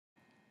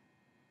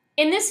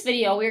In this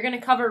video, we're going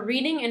to cover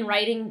reading and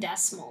writing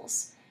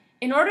decimals.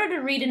 In order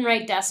to read and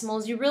write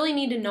decimals, you really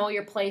need to know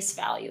your place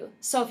value.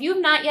 So if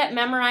you've not yet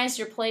memorized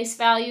your place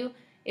value,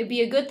 it'd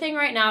be a good thing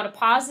right now to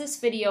pause this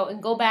video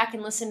and go back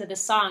and listen to the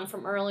song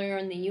from earlier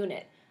in the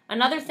unit.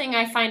 Another thing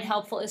I find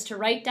helpful is to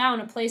write down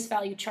a place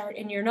value chart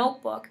in your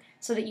notebook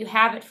so that you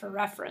have it for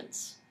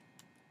reference.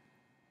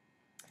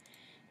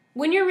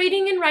 When you're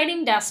reading and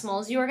writing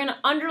decimals, you are going to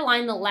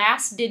underline the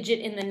last digit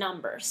in the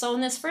number. So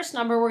in this first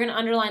number, we're going to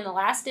underline the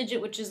last digit,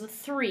 which is a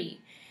 3.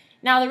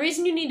 Now, the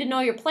reason you need to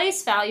know your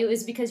place value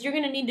is because you're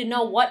going to need to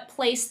know what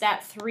place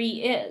that 3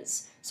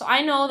 is. So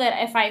I know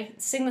that if I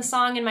sing the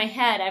song in my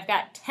head, I've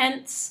got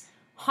tenths,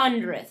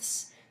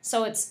 hundredths.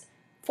 So it's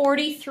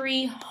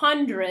 43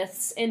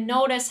 hundredths, and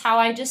notice how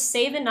I just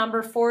say the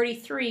number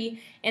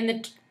 43 and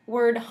the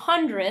word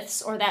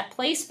hundredths, or that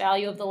place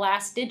value of the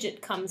last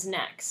digit, comes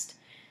next.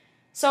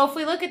 So if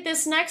we look at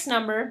this next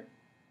number,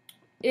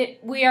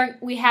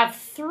 we have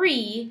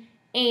 3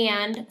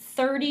 and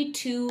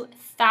 32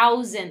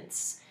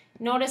 thousandths.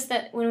 Notice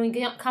that when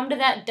we come to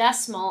that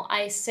decimal,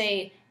 I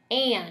say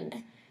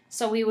and.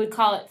 So we would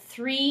call it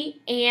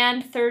 3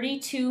 and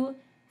 32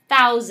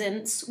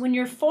 thousandths. When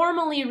you're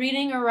formally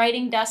reading or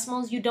writing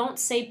decimals, you don't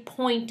say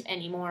point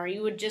anymore.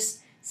 You would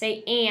just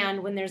say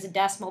and when there's a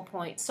decimal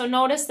point. So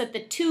notice that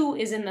the 2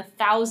 is in the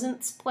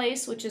thousandths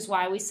place, which is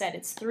why we said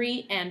it's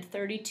 3 and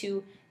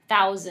 32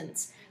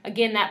 thousandths.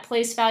 Again, that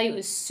place value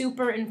is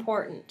super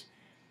important.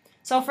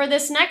 So for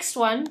this next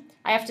one,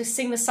 I have to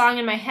sing the song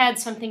in my head,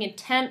 so I'm thinking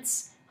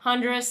tenths,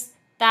 hundredths,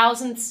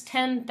 thousandths,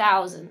 10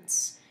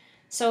 thousandths.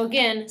 So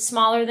again,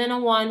 smaller than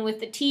a 1 with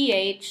the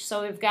TH,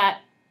 so we've got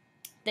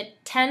the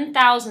 10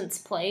 thousandths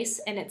place,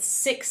 and it's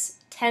 6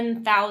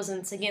 ten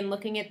thousandths, again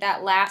looking at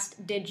that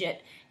last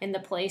digit and the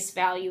place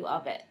value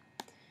of it.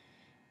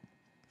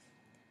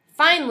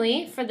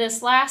 Finally, for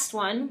this last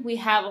one, we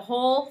have a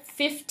whole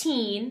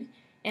 15,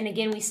 and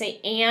again we say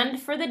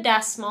and for the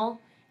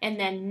decimal, and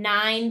then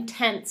 9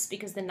 tenths,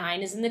 because the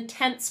 9 is in the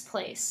tenths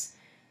place.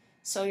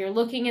 So you're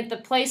looking at the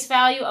place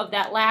value of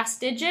that last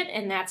digit,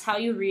 and that's how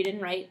you read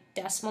and write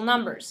decimal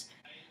numbers.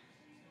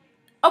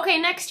 Okay,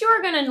 next you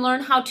are going to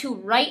learn how to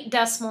write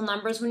decimal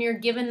numbers when you're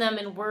given them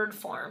in word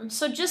form.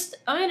 So just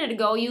a minute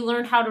ago you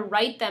learned how to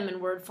write them in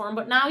word form,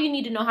 but now you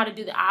need to know how to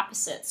do the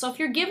opposite. So if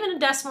you're given a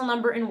decimal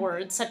number in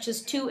words, such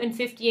as 2 and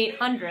 58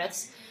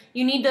 hundredths,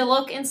 you need to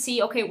look and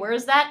see, okay, where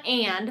is that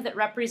and that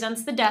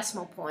represents the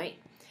decimal point?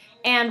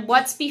 And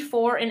what's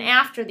before and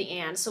after the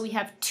and? So we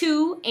have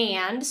 2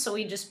 and, so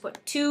we just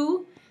put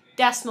 2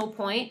 decimal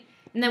point,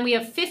 and then we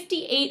have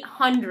 58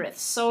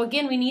 hundredths. So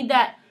again, we need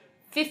that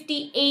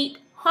 58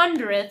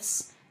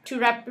 hundredths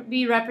to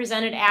be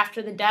represented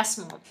after the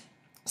decimal.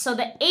 So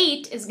the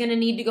 8 is going to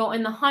need to go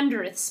in the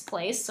hundredths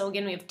place. So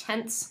again, we have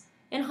tenths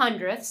and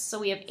hundredths. So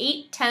we have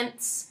 8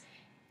 tenths,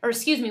 or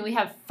excuse me, we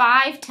have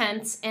 5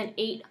 tenths and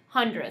 8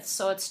 hundredths.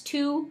 So it's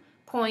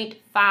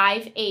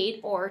 2.58,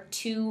 or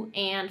 2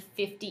 and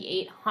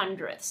 58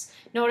 hundredths.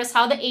 Notice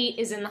how the 8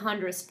 is in the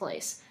hundredths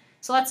place.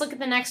 So let's look at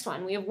the next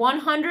one. We have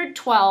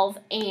 112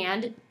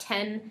 and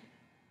 2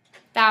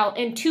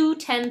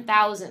 ten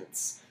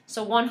thousandths.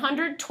 So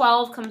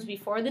 112 comes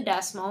before the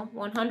decimal,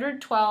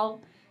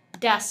 112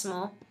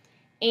 decimal,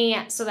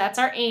 and so that's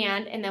our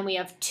and then we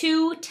have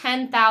 2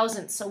 ten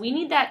thousandths. So we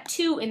need that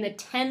 2 in the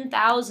 10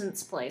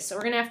 thousandths place. So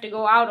we're going to have to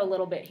go out a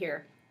little bit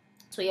here.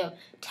 So we have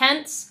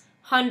tenths,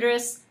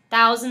 hundredths,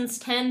 thousandths,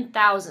 10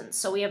 thousandths.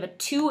 So we have a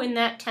 2 in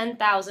that 10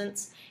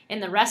 thousandths,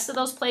 and the rest of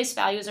those place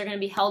values are going to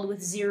be held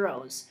with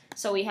zeros.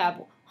 So we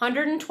have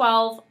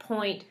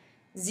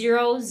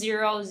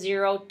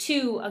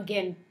 112.0002,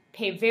 again,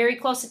 pay very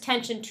close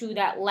attention to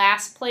that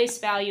last place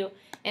value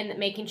and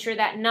making sure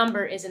that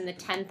number is in the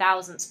 10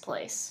 thousandths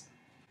place.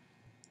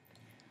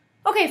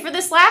 Okay, for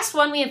this last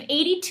one we have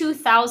 82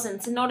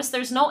 thousandths, and notice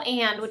there's no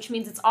and, which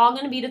means it's all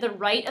going to be to the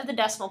right of the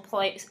decimal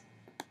place,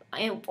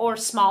 or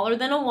smaller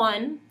than a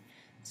 1.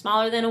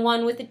 Smaller than a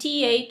 1 with the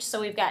TH,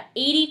 so we've got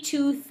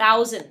 82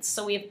 thousandths.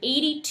 So we have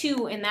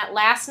 82, and that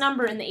last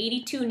number in the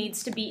 82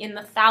 needs to be in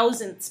the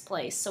thousandths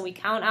place. So we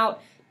count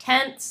out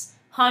tenths,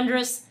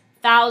 hundredths,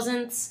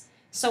 thousandths.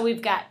 So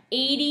we've got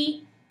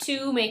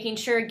 82, making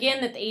sure again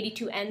that the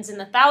 82 ends in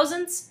the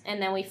thousandths,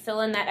 and then we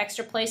fill in that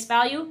extra place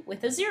value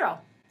with a 0.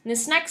 In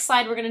this next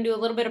slide, we're going to do a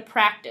little bit of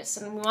practice,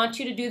 and we want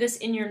you to do this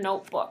in your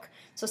notebook.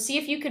 So see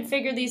if you can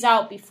figure these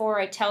out before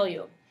I tell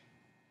you.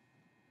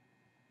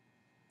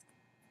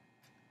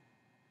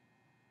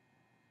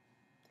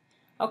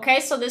 Okay,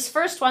 so this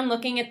first one,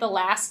 looking at the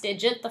last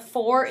digit, the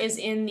 4 is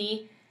in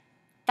the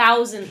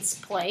thousandths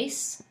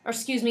place, or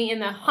excuse me, in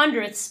the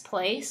hundredths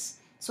place.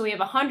 So we have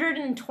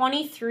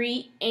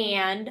 123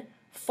 and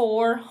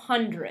 4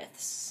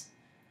 hundredths.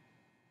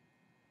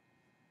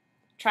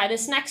 Try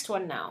this next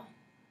one now.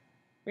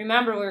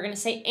 Remember, we're going to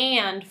say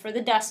and for the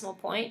decimal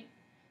point.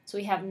 So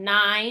we have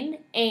 9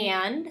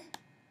 and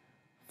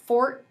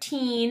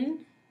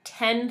 14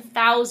 ten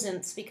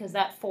thousandths, because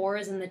that 4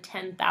 is in the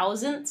 10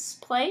 thousandths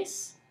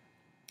place.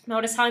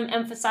 Notice how I'm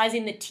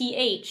emphasizing the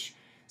TH.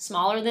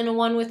 Smaller than a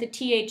 1 with a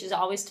TH is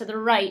always to the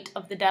right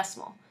of the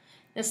decimal.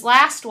 This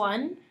last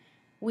one,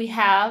 we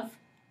have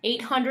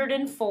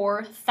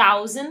 804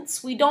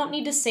 thousandths. We don't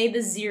need to say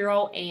the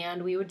 0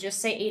 and. We would just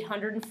say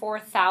 804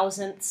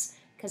 thousandths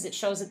because it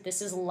shows that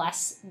this is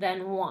less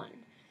than 1.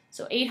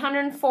 So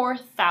 804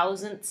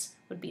 thousandths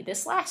would be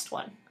this last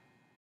one.